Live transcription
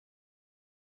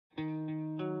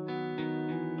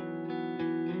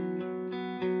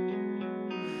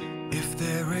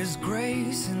is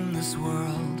grace in this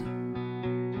world,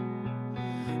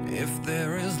 if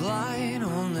there is light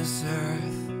on this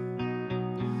earth,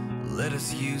 let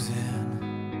us use it.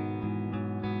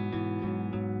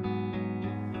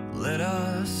 Let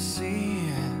us see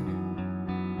it,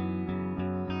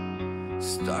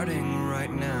 starting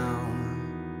right now.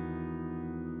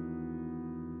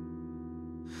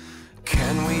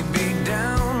 Can we be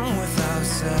down with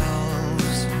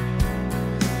ourselves,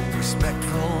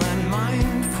 respectful and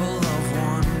mindful of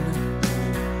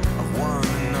one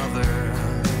another,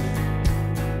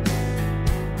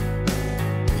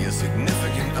 your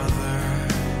significant other,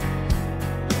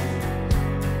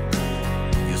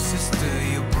 your sister,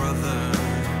 your brother.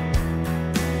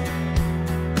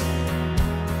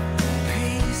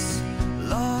 Peace,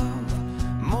 love,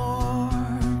 more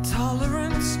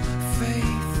tolerance,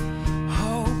 faith,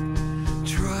 hope,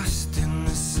 trust in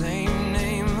the same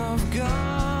name of God.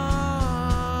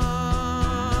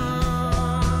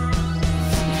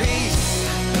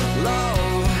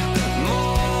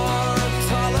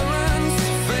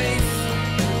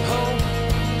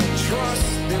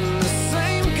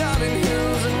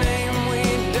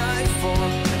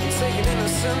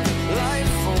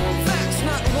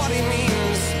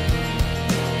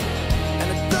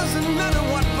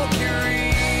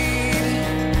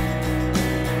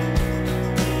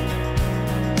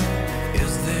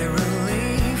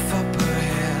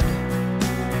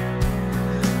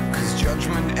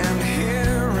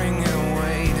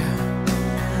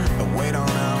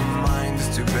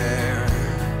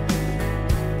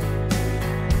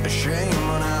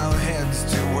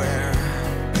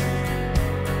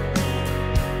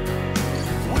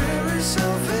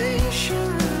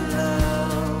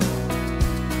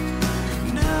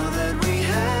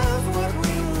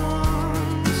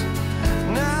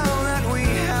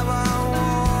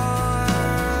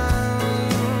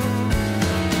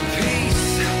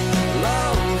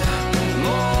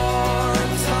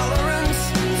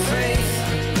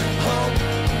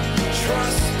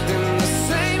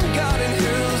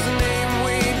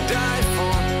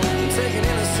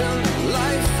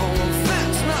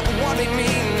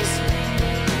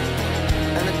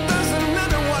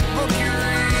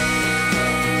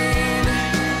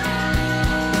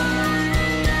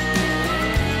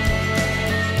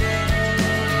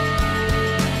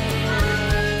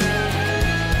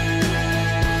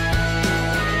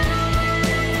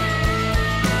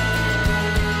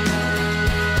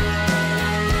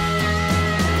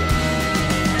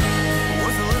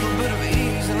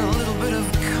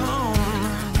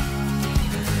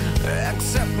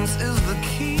 Acceptance is the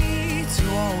key to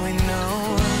all we know.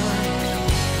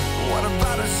 What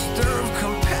about a stir of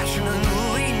compassion and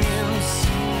lenience?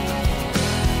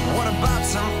 What about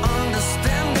some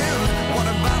understanding? What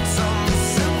about some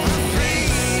sympathy?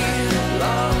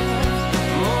 Love,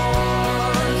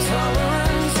 more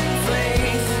tolerance,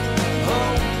 faith,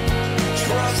 hope,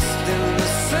 trust in the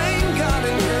same God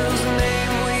in whose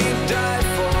name we die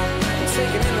for, and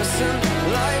take an innocent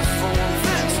life for.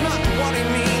 That's not what it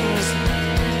means.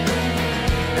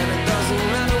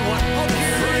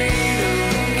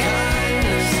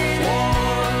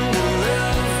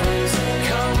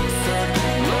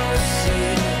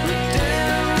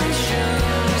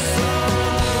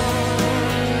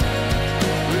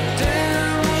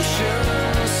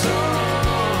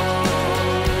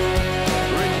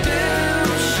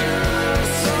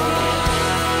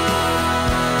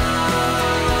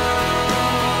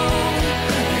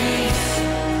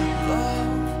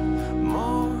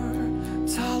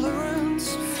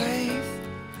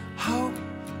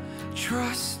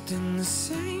 Trust in the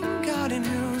same God in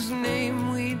whose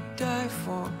name we die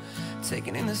for, take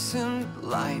an innocent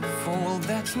life for. Well,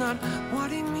 that's not what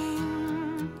he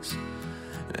means,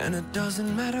 and it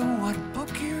doesn't matter what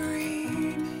book you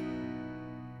read.